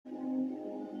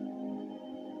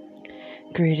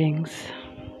Greetings.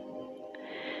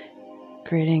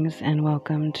 Greetings and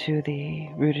welcome to the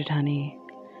Rooted Honey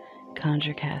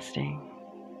Conjure Casting.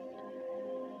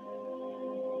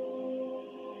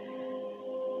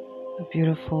 A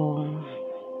beautiful,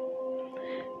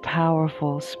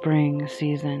 powerful spring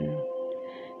season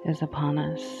is upon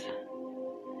us.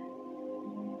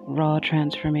 Raw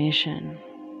transformation,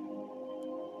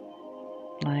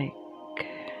 like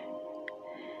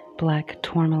black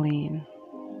tourmaline,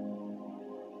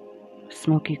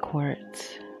 smoky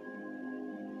quartz,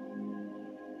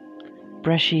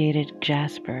 brecciated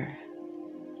jasper.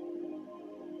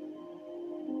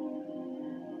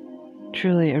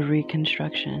 Truly a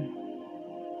reconstruction.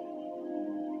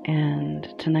 And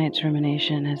tonight's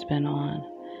rumination has been on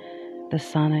the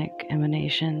sonic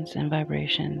emanations and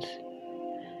vibrations.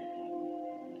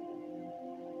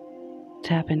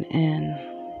 Tapping in,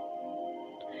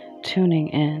 tuning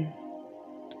in,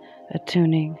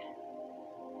 attuning,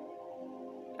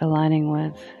 aligning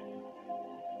with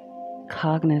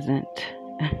cognizant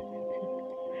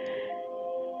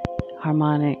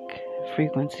harmonic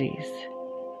frequencies,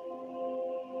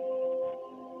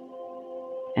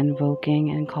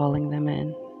 invoking and calling them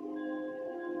in,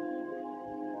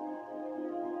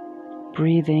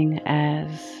 breathing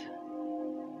as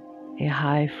a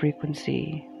high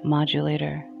frequency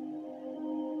modulator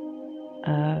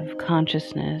of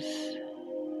consciousness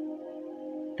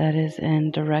that is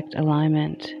in direct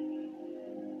alignment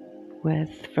with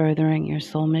furthering your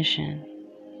soul mission.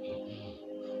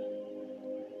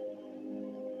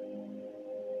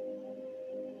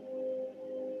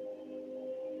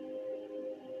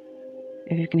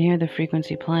 If you can hear the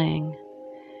frequency playing,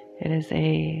 it is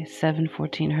a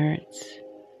 714 hertz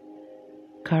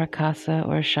Karakasa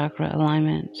or chakra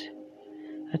alignment,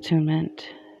 attunement.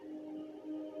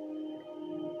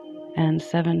 And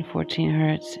 714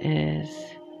 hertz is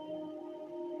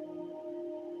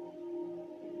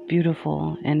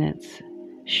beautiful in its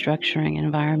structuring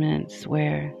environments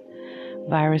where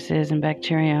viruses and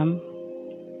bacterium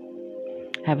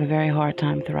have a very hard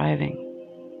time thriving.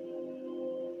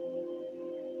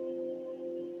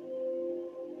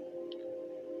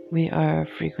 We are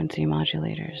frequency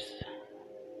modulators.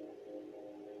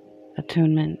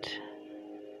 Attunement.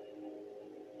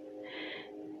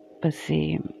 But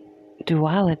see,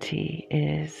 duality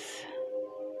is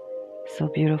so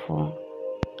beautiful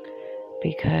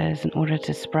because in order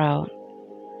to sprout,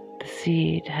 the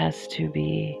seed has to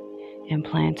be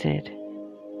implanted,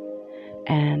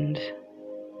 and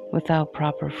without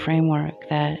proper framework,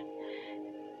 that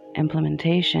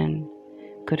implementation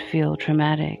could feel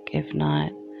traumatic if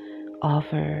not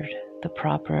offered the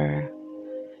proper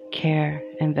care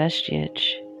and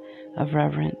vestige of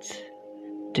reverence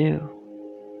due.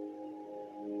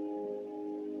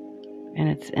 And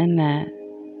it's in that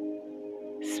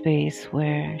space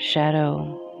where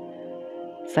shadow,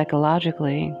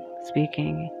 psychologically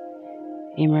speaking,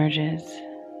 emerges.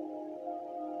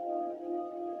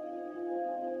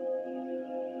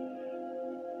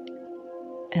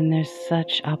 And there's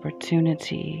such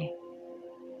opportunity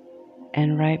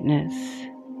and ripeness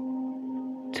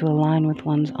to align with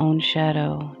one's own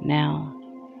shadow now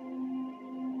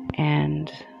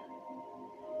and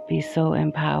be so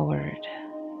empowered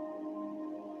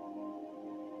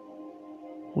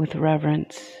with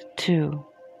reverence to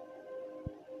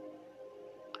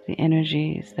the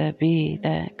energies that be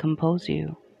that compose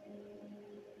you,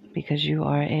 because you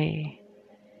are a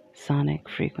sonic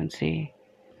frequency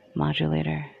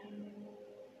modulator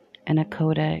and a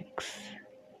codex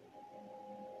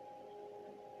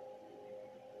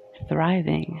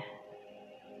thriving.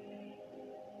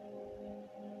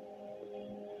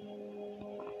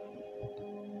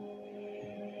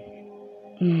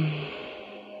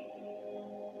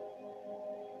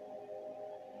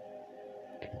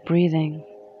 Breathing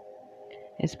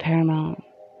is paramount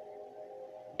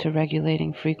to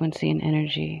regulating frequency and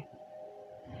energy.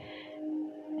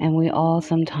 And we all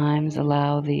sometimes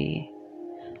allow the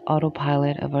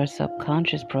autopilot of our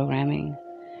subconscious programming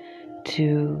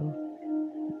to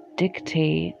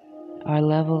dictate our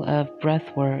level of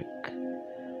breath work,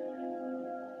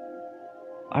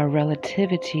 our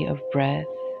relativity of breath.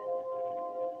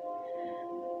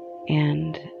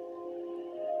 And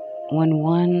when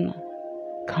one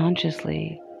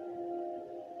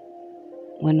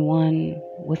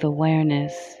with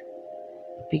awareness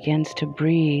begins to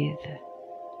breathe,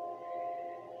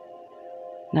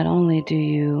 not only do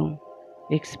you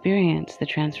experience the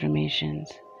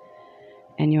transformations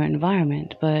in your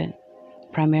environment, but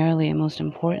primarily and most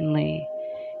importantly,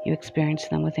 you experience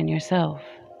them within yourself,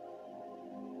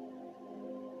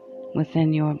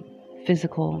 within your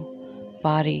physical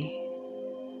body,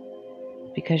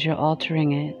 because you're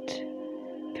altering it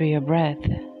through your breath.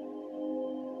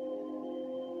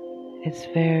 It's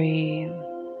very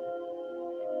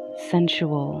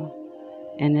sensual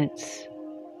in its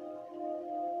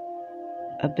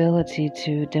ability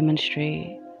to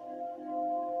demonstrate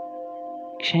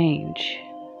change,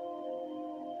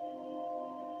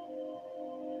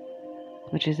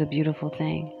 which is a beautiful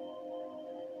thing.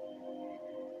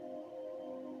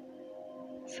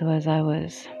 So as I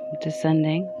was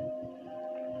descending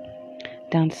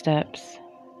down steps,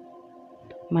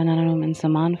 my Nananum and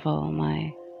Samanfo,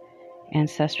 my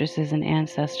ancestresses and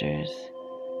ancestors,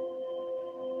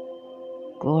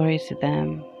 glory to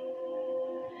them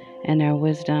and their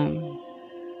wisdom,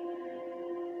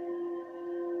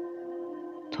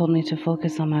 told me to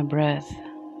focus on my breath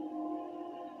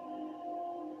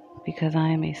because I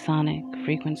am a sonic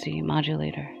frequency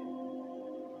modulator,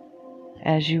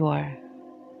 as you are,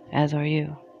 as are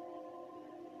you.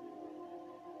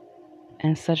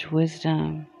 And such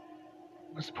wisdom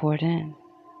was poured in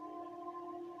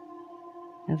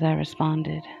as I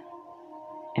responded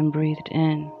and breathed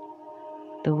in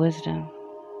the wisdom.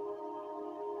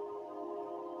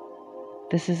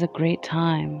 This is a great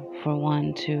time for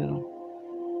one to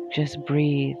just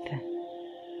breathe.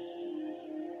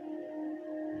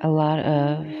 A lot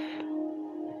of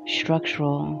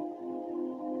structural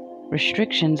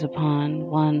restrictions upon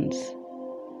one's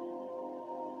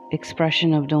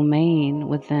expression of domain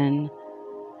within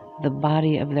the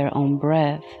body of their own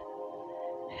breath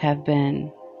have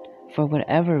been, for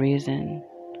whatever reason,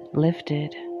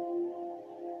 lifted.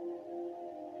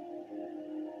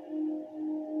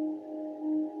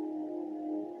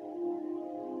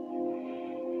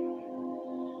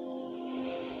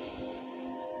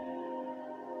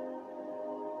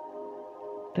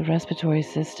 The respiratory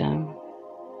system,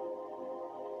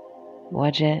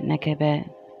 Wajet Nekebet,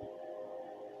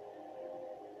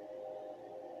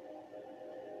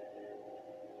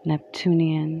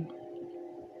 Neptunian,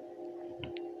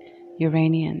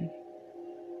 Uranian,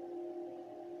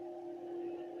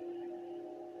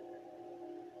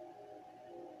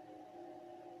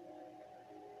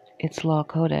 its law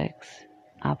codex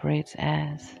operates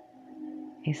as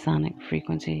a sonic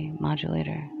frequency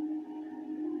modulator,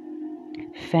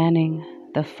 fanning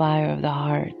the fire of the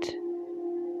heart,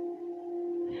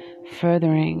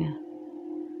 furthering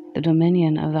the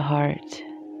dominion of the heart,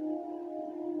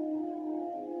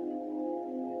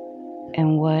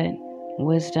 and what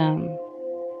wisdom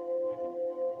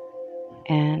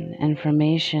and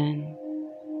information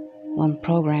one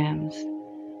programs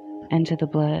into the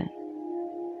blood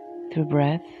through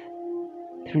breath,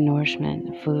 through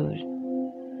nourishment, food,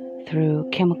 through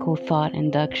chemical thought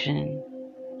induction.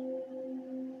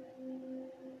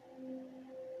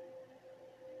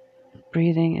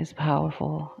 Breathing is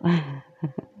powerful.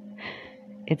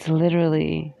 It's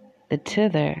literally the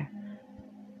tither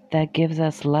that gives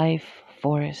us life,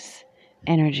 force,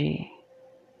 energy,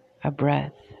 our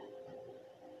breath.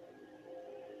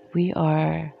 We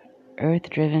are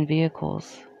earth-driven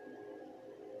vehicles.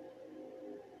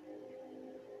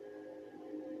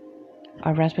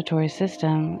 Our respiratory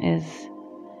system is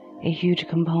a huge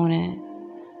component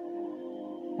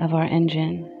of our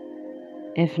engine,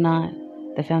 if not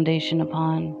the foundation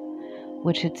upon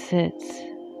which it sits.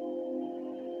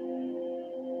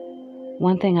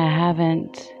 One thing I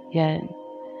haven't yet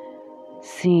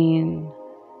seen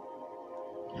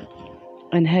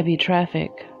in heavy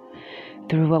traffic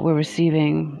through what we're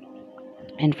receiving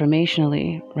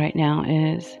informationally right now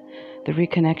is the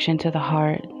reconnection to the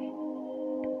heart.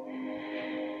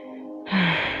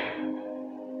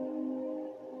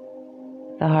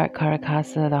 The heart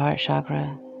karakasa, the heart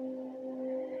chakra.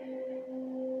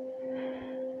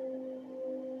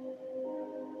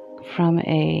 From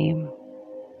a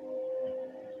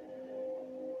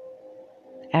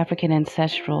African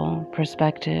ancestral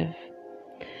perspective,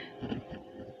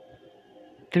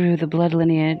 through the blood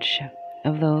lineage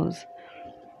of those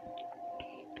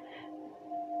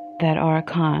that are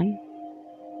Khan,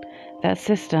 that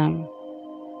system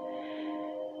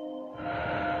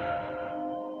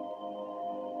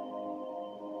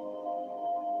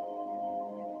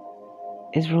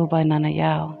is ruled by Nana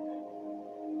Yao,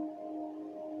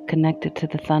 connected to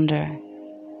the thunder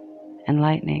and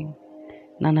lightning,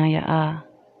 Nana Ya'a,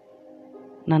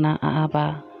 Nana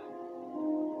Aaba,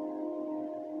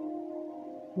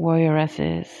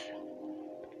 warrioresses,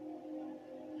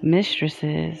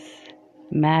 mistresses,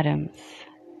 madams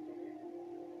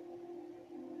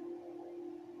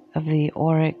of the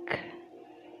auric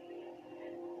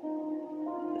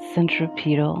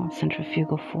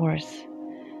centrifugal force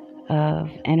of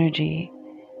energy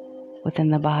within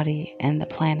the body and the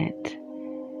planet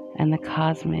and the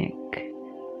cosmic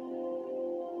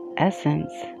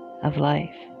essence of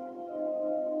life.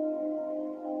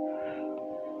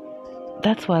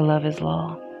 That's why love is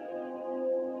law.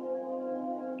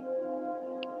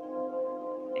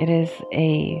 It is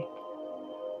a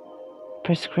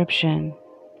prescription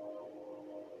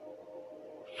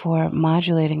for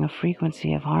modulating a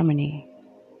frequency of harmony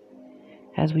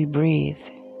as we breathe,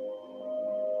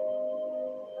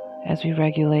 as we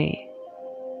regulate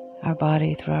our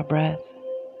body through our breath.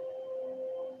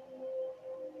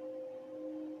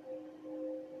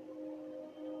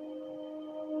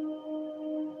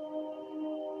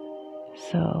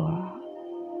 So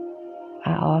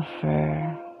I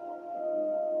offer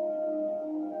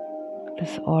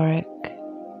this auric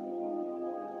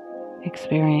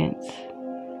experience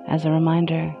as a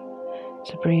reminder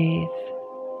to breathe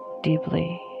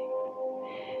deeply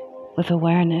with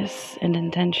awareness and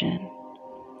intention,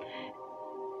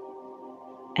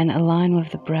 and align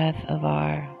with the breath of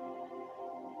our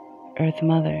Earth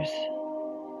Mothers,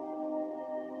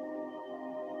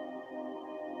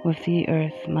 with the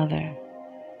Earth Mother.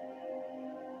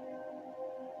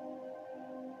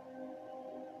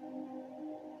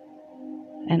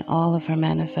 And all of her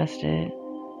manifested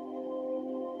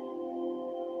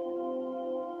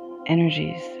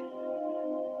energies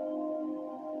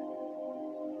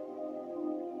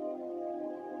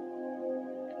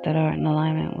that are in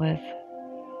alignment with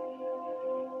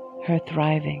her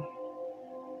thriving.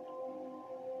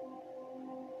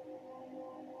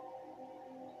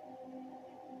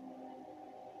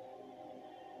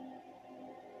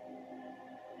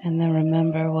 And then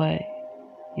remember what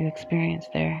you experienced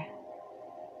there.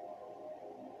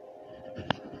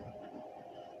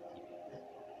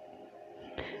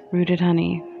 Rooted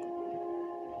Honey,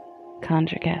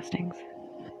 Conjure Castings.